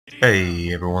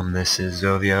Hey everyone, this is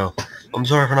Ovio. I'm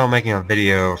sorry for not making a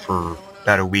video for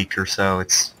about a week or so.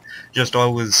 It's just I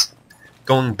was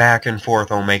going back and forth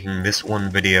on making this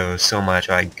one video so much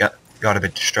I got a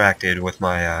bit distracted with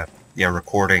my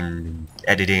recording and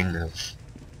editing of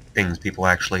things people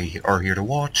actually are here to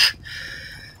watch.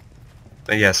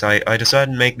 But yes, I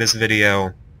decided to make this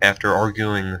video after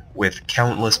arguing with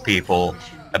countless people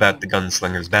about the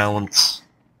Gunslinger's balance.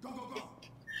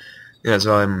 Yes,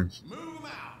 I'm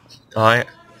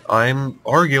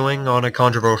arguing on a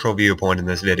controversial viewpoint in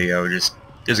this video. Just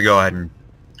go ahead and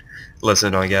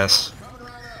listen, I guess.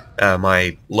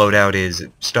 My loadout is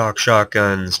stock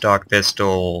shotgun, stock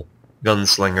pistol,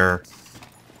 gunslinger,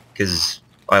 because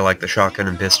I like the shotgun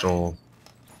and pistol.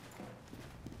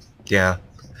 Yeah,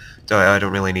 so I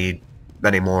don't really need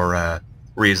many more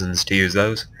reasons to use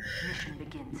those.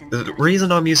 The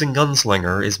reason I'm using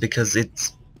gunslinger is because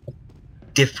it's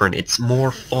different. It's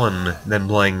more fun than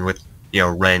playing with,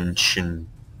 wrench and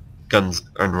guns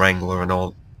and wrangler and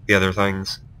all the other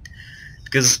things.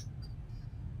 Because,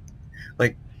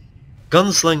 like,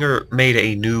 Gunslinger made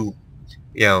a new,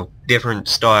 different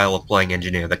style of playing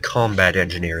engineer, the combat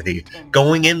engineer, the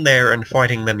going in there and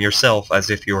fighting them yourself as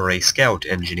if you're a scout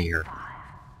engineer.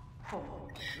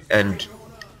 And,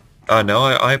 no,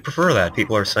 I prefer that.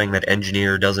 People are saying that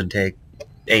engineer doesn't take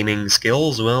aiming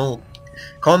skills. Well,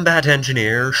 combat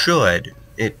engineer should.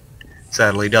 It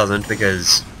sadly doesn't,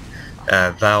 because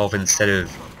Valve, instead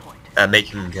of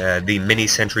making the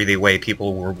mini-sentry the way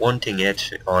people were wanting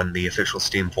it on the official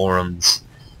Steam forums,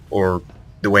 or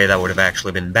the way that would have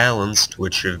actually been balanced,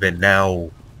 which have been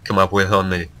now come up with on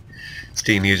the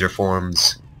Steam user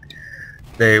forums,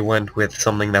 they went with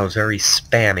something that was very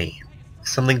spammy.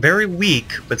 Something very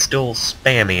weak, but still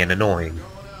spammy and annoying.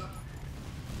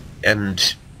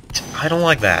 And I don't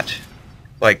like that.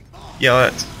 Like,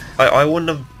 I wouldn't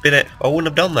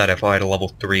have done that if I had a level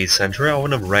 3 sentry. I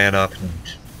wouldn't have ran up and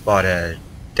bought a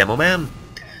demo man.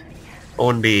 I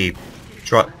wouldn't be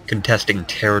contesting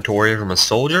territory from a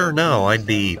soldier. No, I'd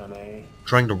be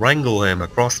trying to wrangle him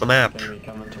across the map.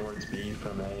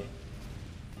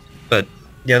 But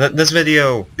yeah, this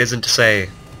video isn't to say.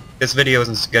 This video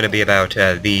isn't going to be about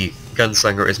the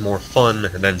Gunslinger is more fun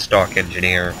than stock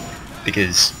engineer,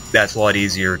 because that's a lot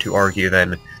easier to argue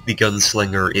than the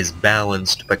Gunslinger is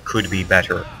balanced but could be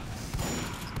better.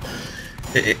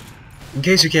 In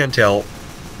case you can't tell,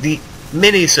 the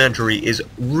mini-sentry is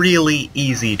really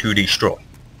easy to destroy.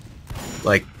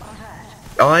 Like,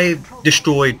 I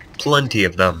destroyed plenty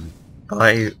of them.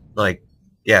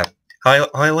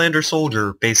 Highlander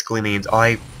soldier basically means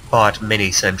I fought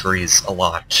mini-sentries a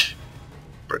lot.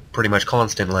 Pretty much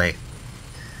constantly.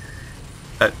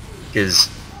 Because,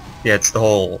 it's the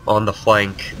whole, on the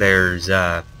flank, there's,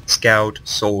 scout,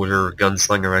 soldier,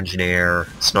 gunslinger, engineer,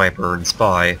 sniper, and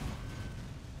spy.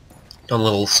 On a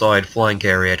little side flank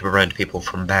area to prevent people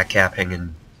from backcapping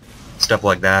and stuff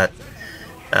like that.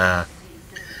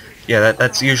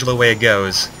 That's usually the way it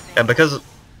goes. And because of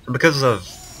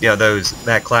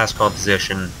that class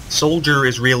composition, soldier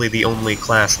is really the only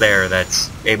class there that's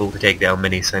able to take down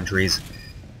mini-sentries.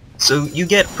 So you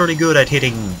get pretty good at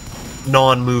hitting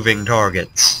non-moving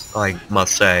targets, I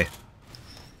must say.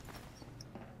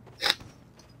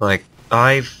 Like,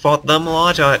 I fought them a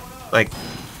lot.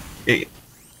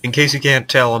 In case you can't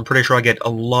tell, I'm pretty sure I get a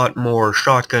lot more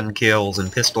shotgun kills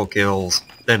and pistol kills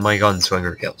than my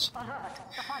gunslinger kills.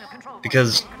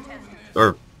 Because,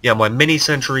 my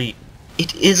mini-sentry,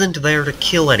 it isn't there to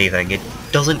kill anything. It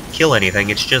doesn't kill anything.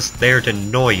 It's just there to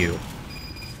annoy you.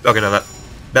 Okay, no,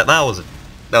 that was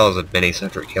a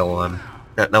mini-sentry kill.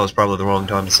 That was probably the wrong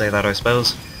time to say that, I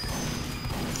suppose.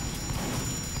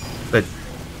 But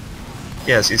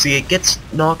yes, you see, it gets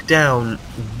knocked down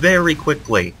very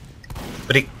quickly.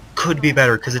 But it could be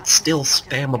better, because it's still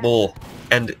spammable.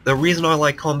 And the reason I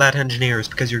like Combat Engineer is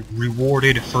because you're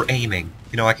rewarded for aiming.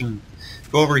 I can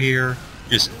go over here,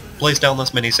 just place down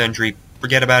this mini-sentry,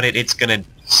 forget about it, it's gonna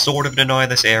sort of deny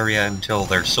this area until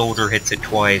their soldier hits it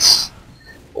twice,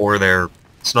 or their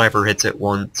sniper hits it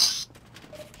once.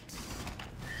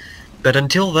 But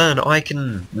until then, I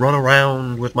can run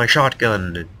around with my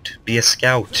shotgun and be a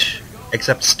scout,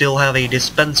 except still have a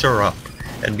dispenser up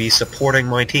and be supporting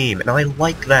my team, and I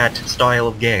like that style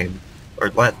of game, or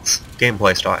that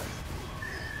gameplay style.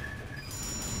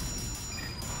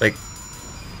 Like,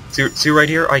 see right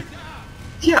here, I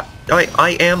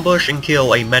ambush and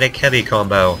kill a medic heavy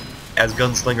combo as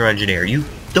Gunslinger Engineer. You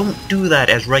don't do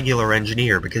that as regular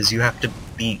Engineer, because you have to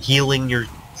be healing your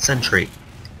sentry.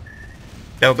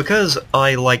 Now, because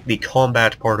I like the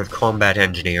combat part of Combat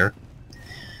Engineer,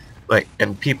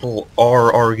 and people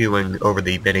are arguing over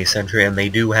the mini-sentry, and they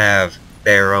do have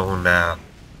their own,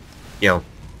 you know,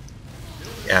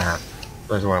 that's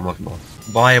what I'm looking for.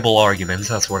 Viable arguments,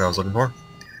 that's what I was looking for.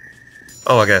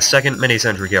 Oh, I got a second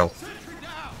mini-sentry kill.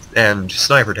 And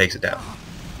Sniper takes it down.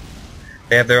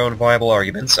 They have their own viable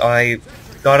arguments. I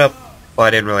got up, well, I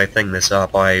didn't really think this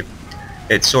up.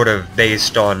 It's sort of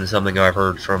based on something I've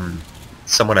heard from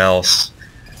someone else.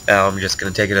 I'm just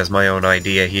going to take it as my own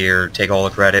idea here, take all the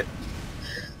credit.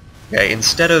 Okay,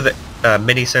 instead of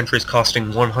mini-sentries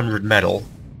costing 100 metal,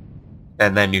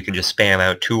 and then you can just spam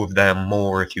out 2 of them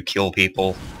more if you kill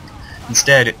people,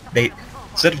 instead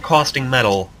of costing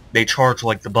metal, they charge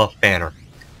like the buff banner.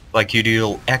 Like, you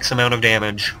deal X amount of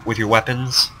damage with your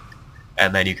weapons,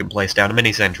 and then you can place down a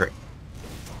mini-sentry.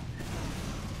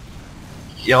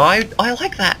 You know, I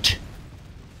like that.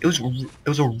 It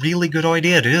was a really good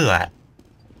idea to do that.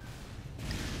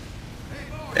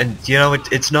 And, you know,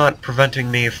 it's not preventing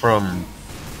me from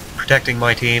protecting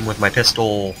my team with my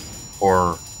pistol,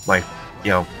 or my,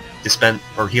 you know,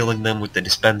 or healing them with the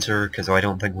dispenser, because I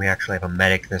don't think we actually have a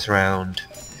medic this round.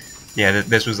 Yeah,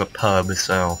 this was a pub,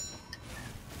 so...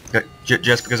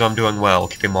 Just because I'm doing well,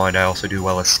 keep in mind I also do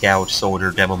well as Scout,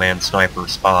 Soldier, Demoman, Sniper,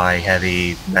 Spy,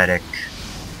 Heavy, Medic,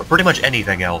 or pretty much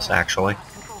anything else, actually.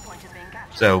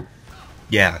 So,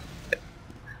 yeah.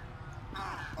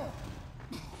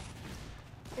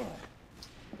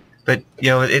 But,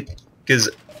 you know, because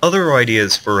other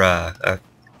ideas for,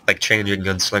 like, changing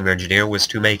Gunslinger Engineer was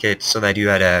to make it so that you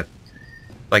had,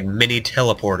 like, mini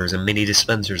teleporters and mini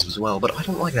dispensers as well, but I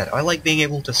don't like that. I like being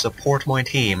able to support my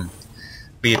team,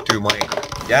 be it through my...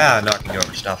 yeah, knocking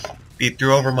over stuff. Be it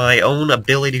through over my own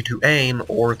ability to aim,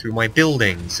 or through my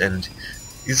buildings, and...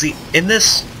 you see, in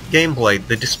this gameplay,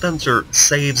 the dispenser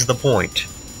saves the point.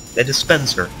 The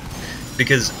dispenser.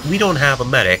 Because we don't have a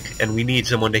medic, and we need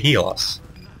someone to heal us.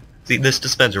 See, this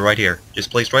dispenser right here,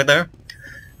 just placed right there.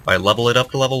 I level it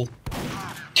up to level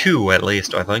 2, at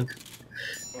least, I think.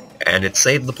 And it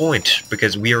saved the point,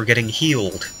 because we are getting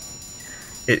healed.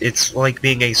 It's like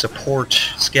being a support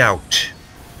scout.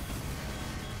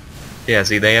 Yeah,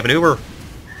 see, they have an Uber.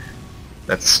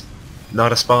 That's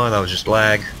not a spawn, that was just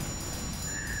lag.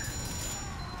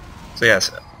 So yes,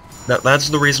 that's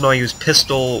the reason I use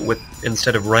pistol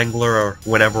instead of Wrangler or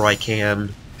whenever I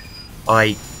can.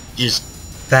 I just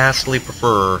vastly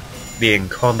prefer being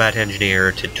combat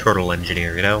engineer to turtle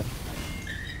engineer, you know?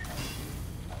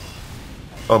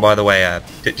 Oh, by the way,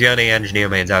 to any engineer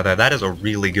mains out there, that is a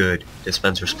really good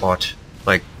dispenser spot.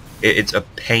 Like, it's a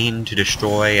pain to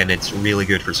destroy, and it's really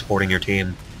good for supporting your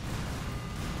team.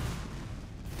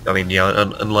 I mean, yeah,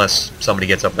 unless somebody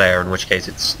gets up there, in which case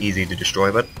it's easy to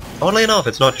destroy, but oddly enough,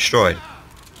 it's not destroyed.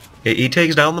 He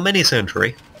takes down the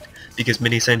mini-sentry, because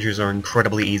mini-sentries are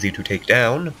incredibly easy to take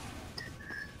down.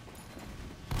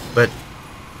 But,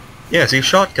 yeah, see,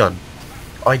 shotgun.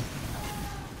 I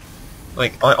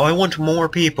want more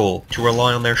people to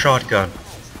rely on their shotgun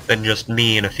than just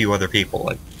me and a few other people,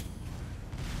 like...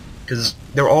 because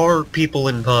there are people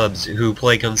in pubs who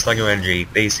play Gunslinger NG,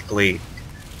 basically,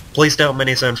 place down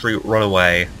mini-sentry, run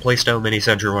away, place down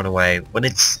mini-sentry, run away, when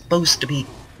it's supposed to be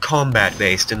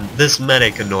combat-based, and this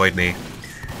medic annoyed me.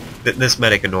 This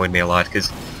medic annoyed me a lot,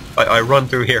 because I run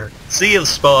through here, sea of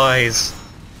spies,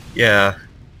 yeah.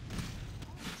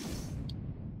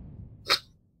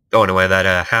 Oh, anyway,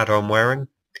 that hat I'm wearing,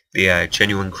 the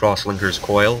genuine Crosslinker's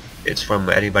coil, it's from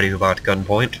anybody who bought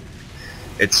Gunpoint.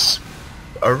 It's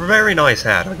a very nice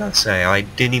hat, I gotta say. I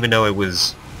didn't even know it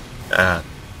was, yeah,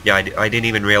 I didn't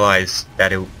even realize that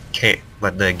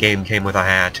that the game came with a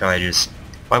hat. I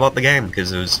bought the game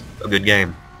because it was a good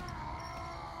game.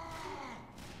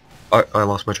 I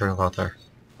lost my train of thought there.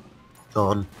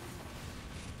 Gone.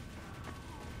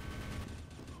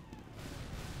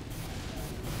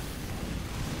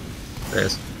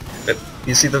 Yes.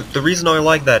 You see, the reason I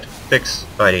like that fix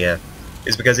idea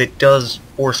is because it does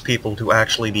force people to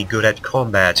actually be good at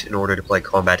combat in order to play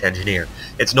combat engineer.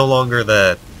 It's no longer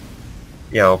the,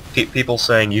 you know, people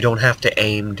saying you don't have to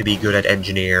aim to be good at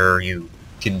engineer, you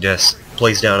can just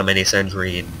place down a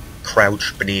mini-sentry and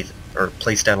crouch beneath, or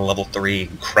place down a level 3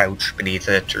 and crouch beneath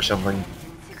it or something.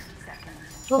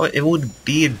 No, it would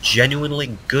be a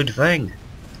genuinely good thing.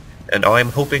 And I'm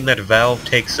hoping that Valve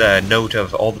takes note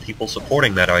of all the people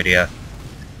supporting that idea.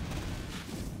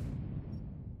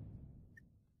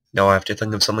 Now I have to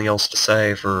think of something else to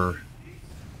say for...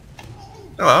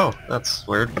 oh, that's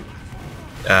weird.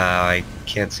 I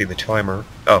can't see the timer.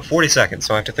 Oh, 40 seconds,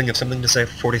 so I have to think of something to say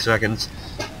for 40 seconds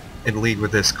in league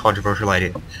with this controversial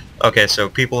idea. Okay, so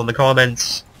people in the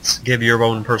comments, give your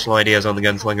own personal ideas on the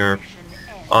Gunslinger.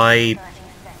 I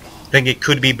think it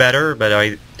could be better, but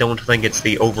I don't think it's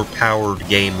the overpowered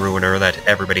game ruiner that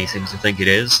everybody seems to think it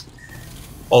is.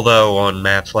 Although on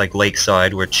maps like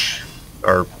Lakeside, which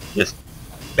are just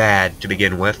bad to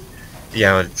begin with, you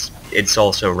know, it's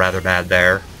also rather bad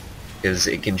there, because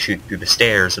it can shoot through the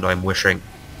stairs, and I'm wishing...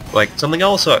 Like, something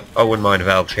else I wouldn't mind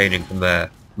Valve changing from the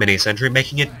mini-sentry,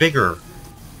 making it bigger.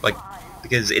 Like,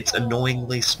 because it's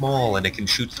annoyingly small, and it can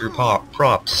shoot through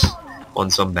props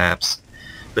on some maps.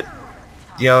 But,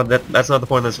 you know, that's not the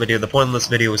point of this video. The point of this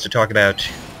video is to talk about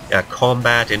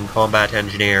combat and combat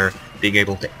engineer. Being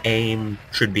able to aim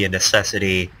should be a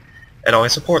necessity, and I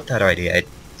support that idea.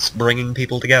 It's bringing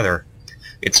people together.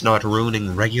 It's not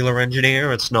ruining regular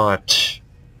engineer, it's not...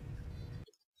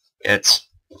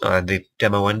 the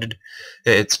demo ended.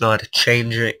 It's not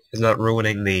changing, it's not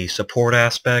ruining the support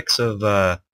aspects of,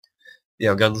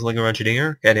 Gunslinger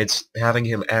engineer, and it's having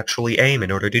him actually aim in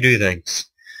order to do things.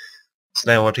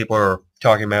 So now what people are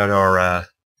talking about are,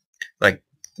 like,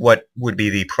 what would be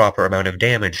the proper amount of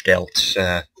damage dealt.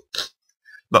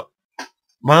 But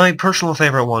my personal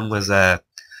favorite one was a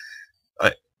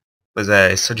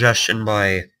suggestion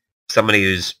by somebody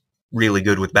who's really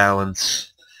good with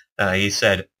balance. He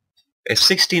said, a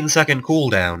 16-second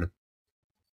cooldown,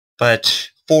 but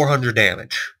 400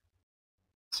 damage.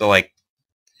 So, like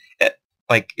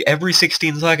every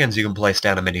 16 seconds you can place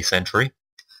down a mini-sentry,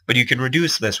 but you can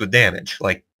reduce this with damage.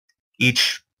 Like,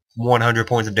 each 100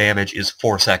 points of damage is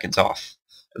 4 seconds off.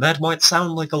 And that might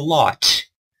sound like a lot,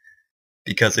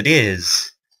 because it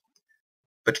is,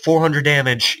 but 400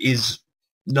 damage is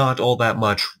not all that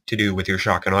much to do with your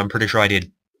shotgun. I'm pretty sure I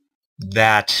did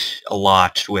that a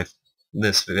lot with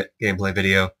this gameplay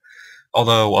video,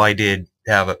 although I did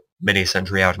have a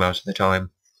mini-sentry out most of the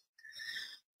time.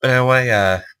 But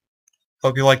anyway,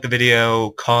 hope you liked the video.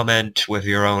 Comment with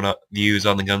your own views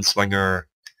on the Gunslinger.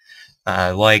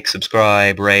 Like,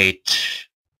 subscribe, rate.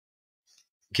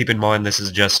 Keep in mind this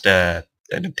is just an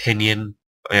opinion.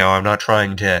 You know, I'm not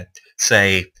trying to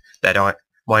say that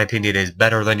my opinion is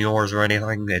better than yours or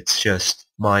anything. It's just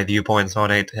my viewpoints on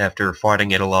it after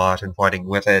fighting it a lot and fighting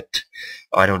with it.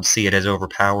 I don't see it as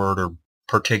overpowered or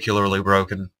particularly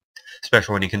broken,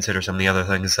 especially when you consider some of the other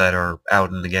things that are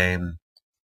out in the game,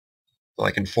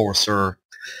 like Enforcer,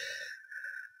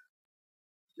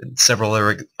 and several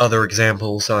other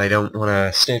examples I don't want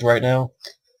to state right now.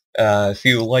 If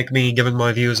you like me giving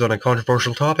my views on a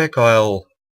controversial topic, I'll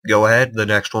go ahead. The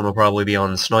next one will probably be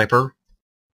on Sniper,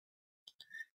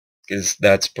 because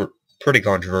that's pretty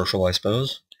controversial, I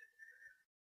suppose.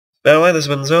 But anyway, this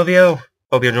has been Zovio.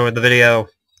 Hope you enjoyed the video.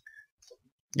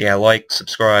 Yeah, like,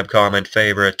 subscribe, comment,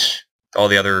 favorite, all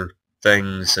the other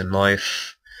things in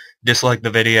life. Dislike the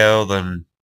video, then...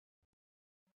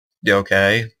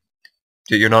 okay.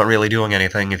 You're not really doing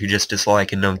anything if you just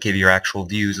dislike and don't give your actual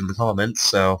views in the comments,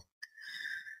 so...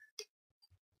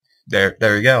 There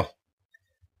you go.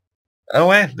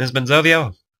 Anyway, this has been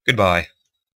Zovio. Goodbye.